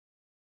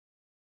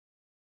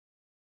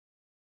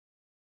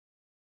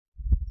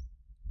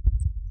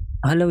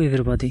Hello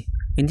everybody,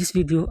 in this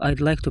video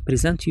I'd like to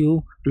present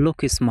you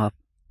Locus Map,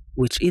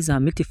 which is a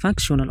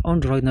multifunctional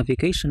Android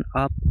navigation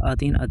app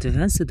adding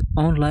advanced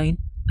online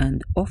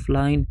and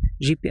offline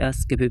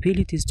GPS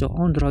capabilities to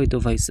Android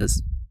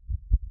devices.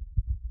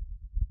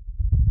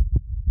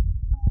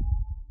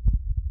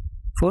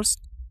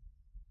 First,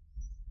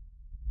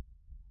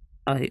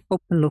 I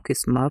open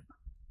Locus Map.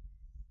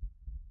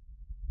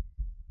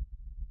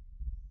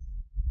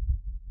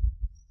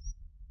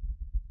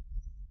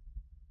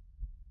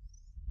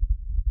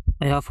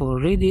 I have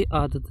already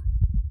added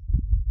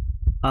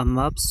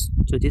maps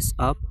to this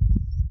app,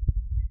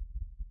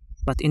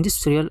 but in this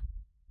tutorial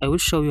I will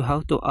show you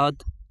how to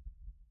add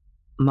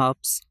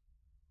maps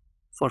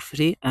for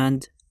free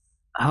and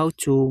how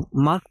to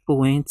mark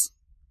points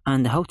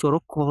and how to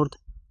record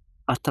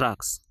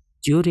tracks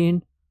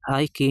during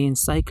hiking,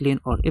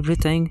 cycling, or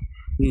everything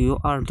you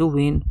are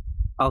doing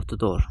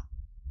outdoor.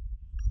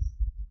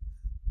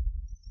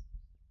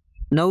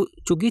 Now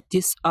to get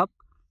this app,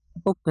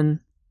 open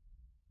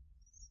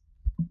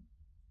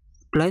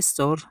Play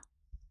Store,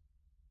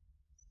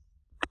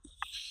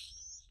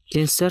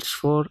 then search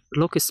for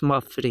Locus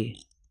Map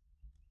Free.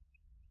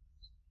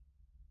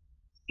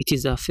 It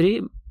is a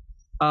free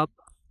app.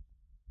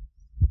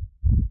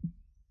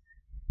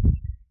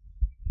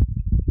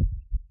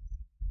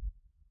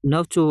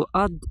 Now to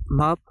add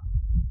map,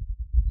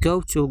 go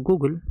to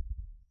Google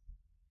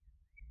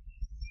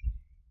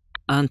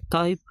and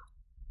type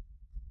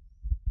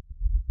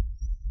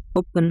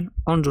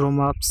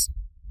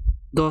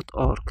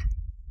openandromaps.org.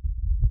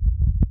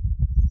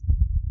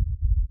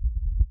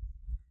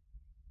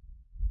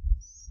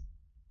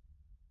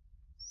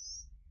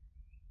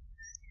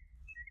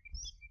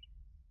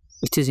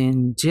 It is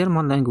in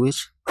German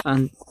language,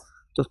 and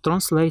to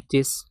translate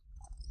this,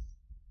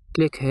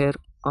 click here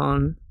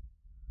on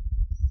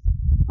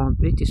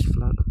British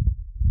flag.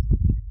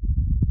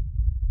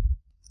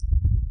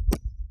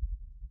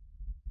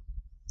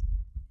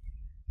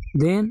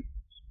 Then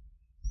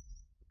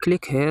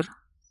click here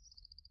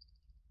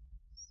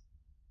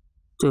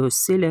to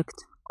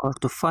select or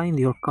to find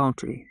your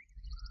country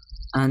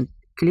and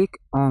click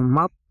on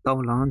map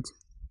download.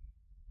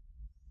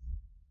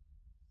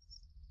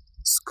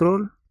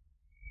 Scroll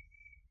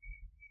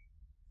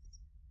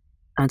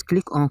and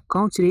click on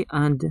country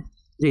and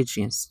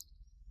regions.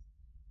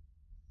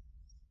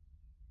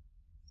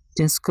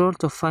 Then scroll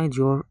to find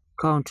your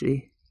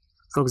country.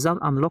 For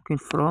example, I'm looking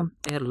from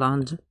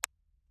Ireland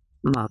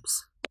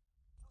maps.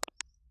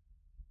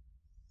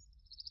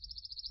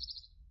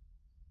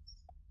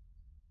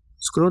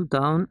 Scroll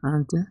down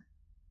and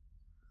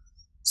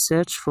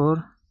search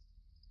for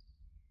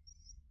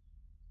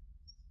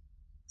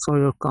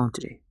your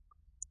country.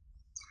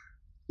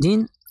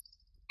 Then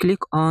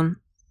click on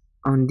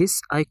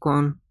this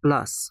icon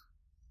plus.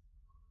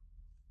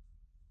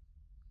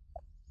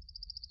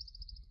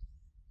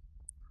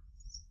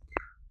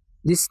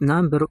 This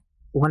number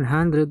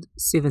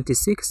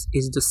 176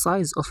 is the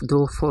size of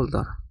the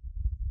folder.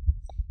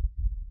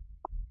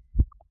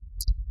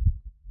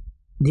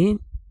 Then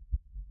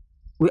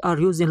we are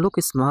using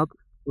Locus Map.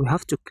 We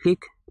have to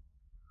click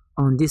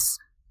on this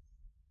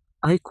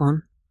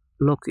icon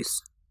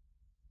Locus.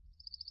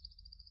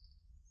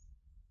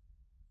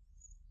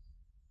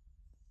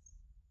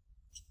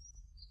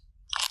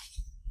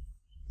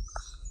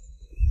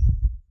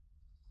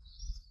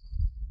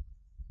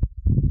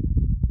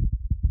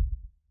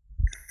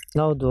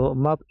 Now the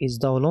map is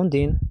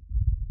downloading.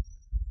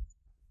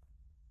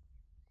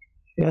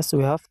 Yes,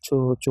 we have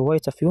to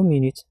wait a few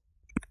minutes.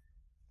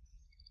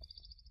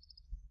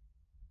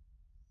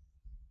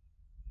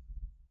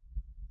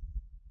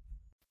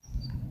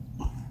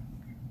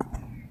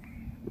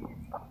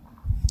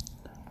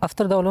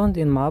 After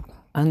downloading map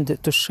and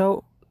to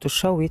show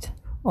it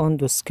on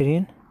the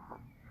screen,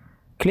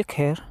 click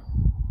here.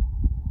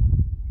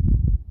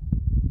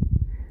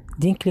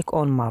 Then click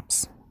on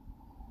maps.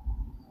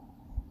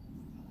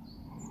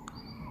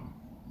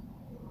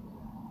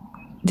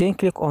 Then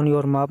click on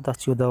your map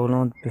that you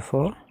downloaded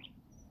before.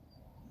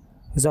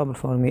 Example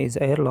for me is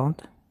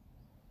Ireland.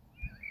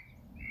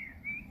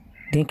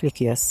 Then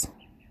click yes.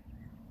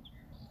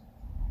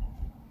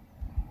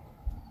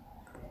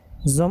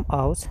 Zoom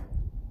out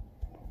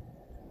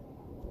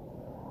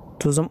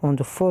to zoom on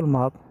the full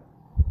map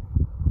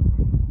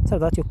so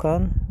that you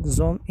can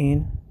zoom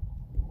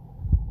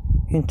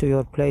into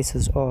your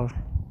places or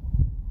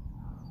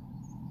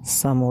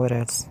somewhere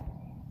else.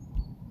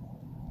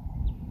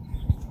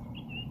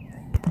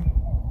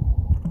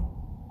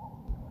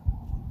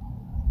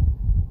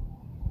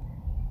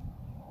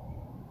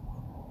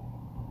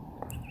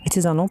 It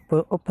is an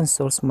open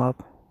source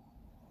map.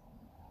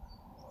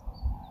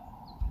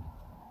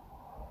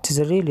 It is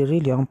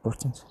really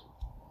important.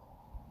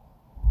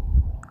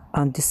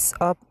 And this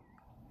app,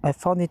 I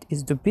found it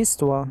is the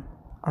best one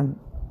and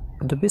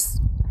the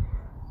best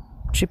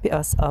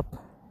GPS app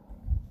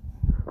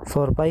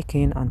for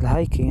biking and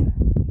hiking.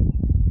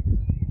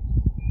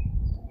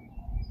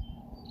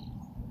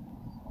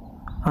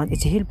 And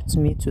it helped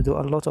me to do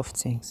a lot of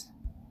things.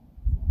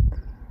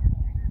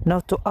 Now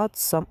to add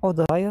some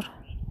other layer,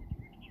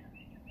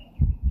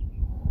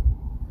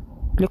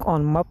 click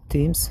on map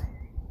themes,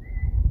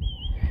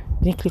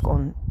 then click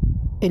on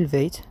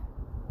elevate.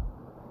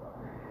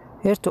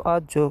 Here to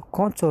add the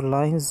contour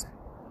lines.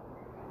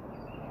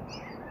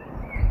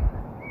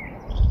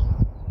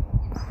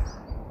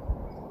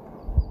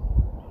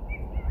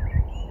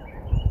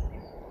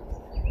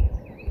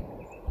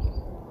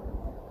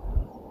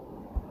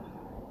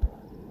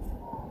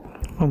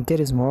 And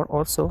there is more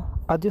also.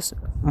 Add this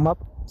map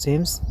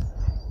themes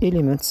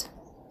elements,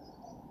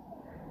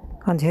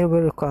 and here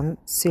we can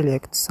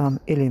select some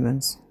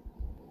elements.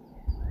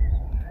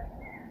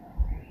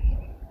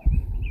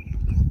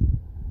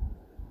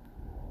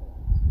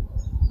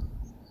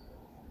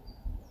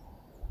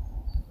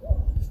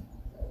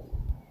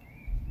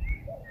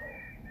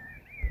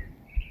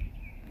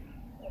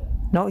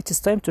 Now it is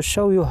time to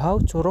show you how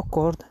to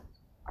record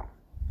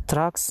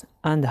tracks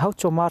and how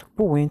to mark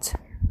points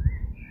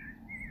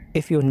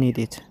if you need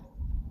it.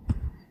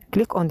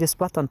 Click on this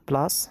button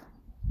plus,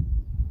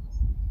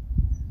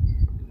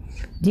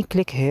 then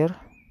click here,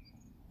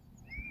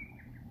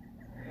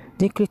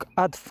 then click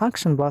add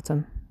function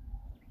button,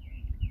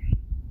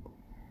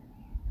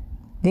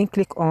 then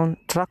click on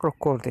track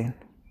recording.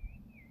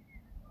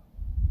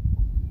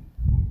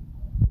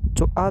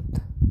 To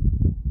add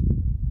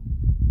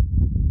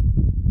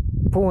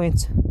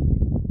point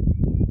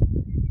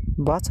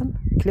button,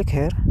 click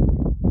here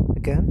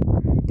again,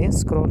 then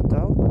scroll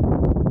down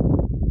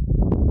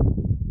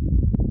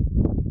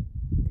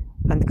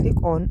and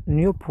click on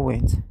new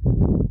point.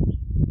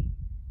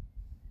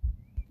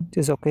 It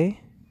is okay.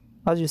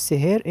 As you see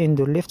here in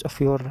the left of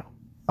your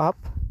app,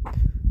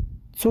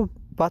 two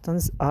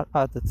buttons are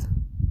added.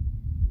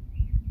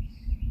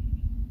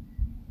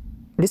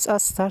 Let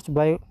us start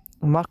by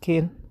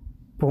marking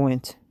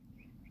point.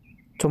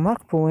 To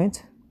mark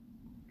point,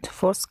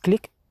 first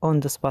click on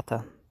this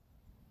button.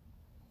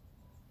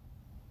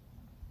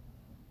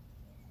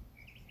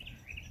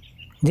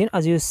 Then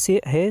as you see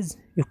here,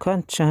 you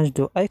can change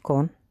the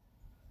icon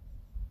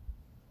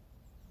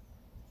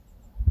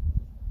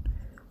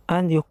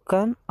and you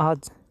can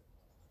add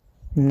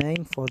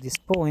name for this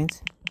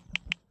point.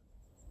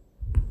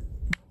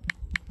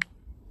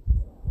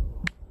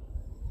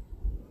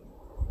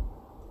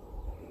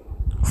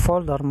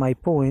 Folder my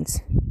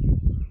points,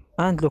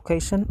 and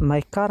location my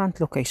current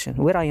location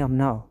where I am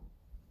now.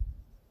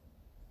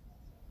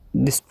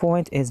 This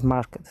point is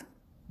marked.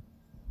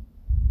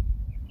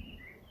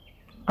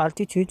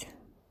 Altitude,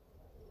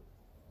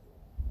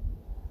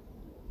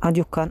 and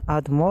you can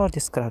add more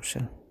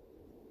description.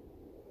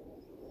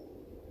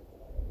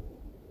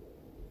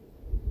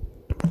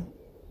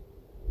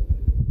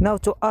 Now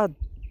to add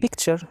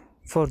picture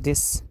for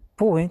this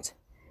point,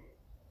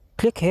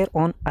 click here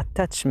on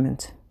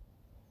attachment,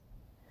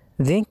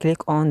 then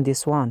click on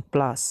this one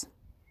plus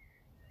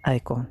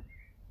icon,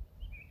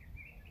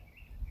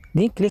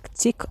 then click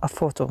take a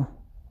photo.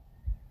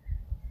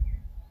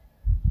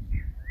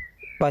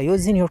 By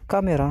using your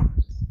camera,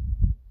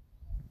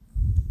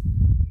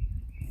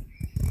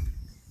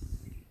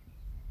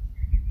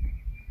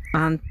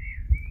 and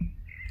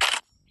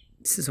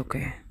this is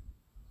okay.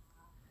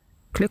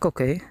 Click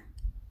OK.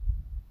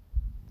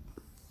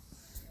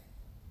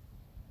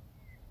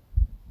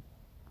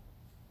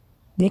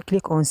 Then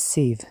click on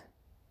save.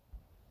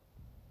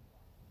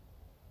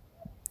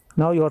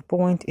 Now your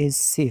point is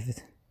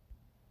saved.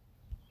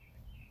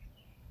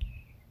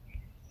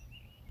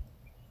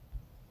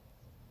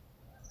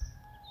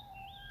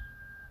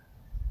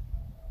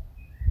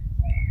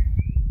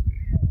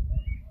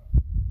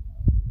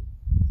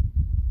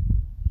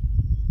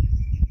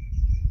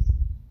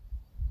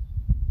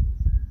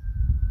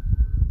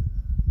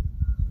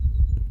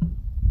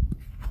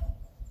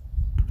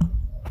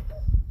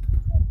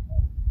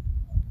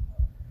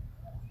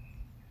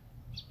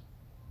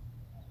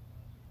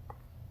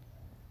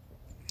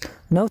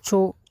 Now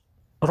to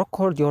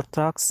record your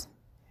tracks,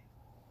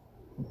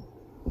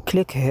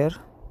 click here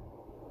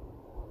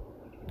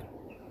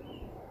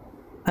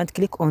and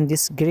click on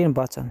this green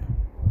button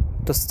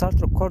to start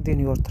recording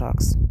your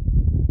tracks.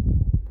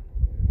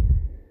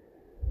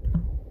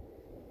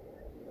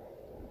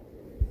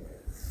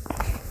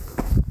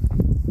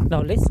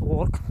 Now let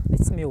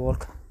me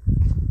work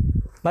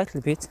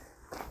little bit,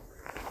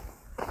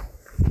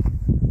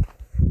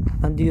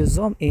 and you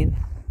zoom in.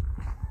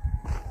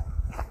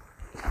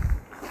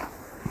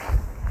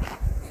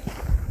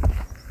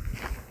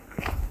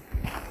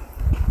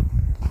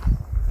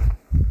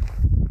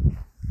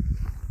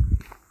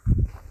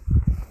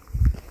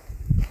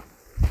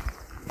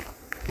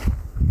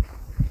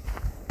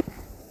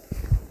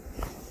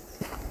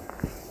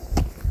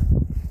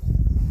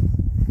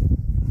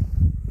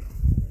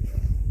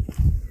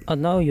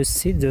 And now you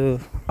see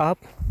the app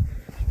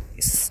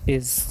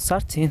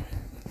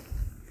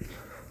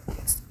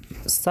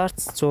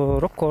starts to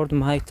record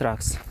my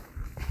tracks.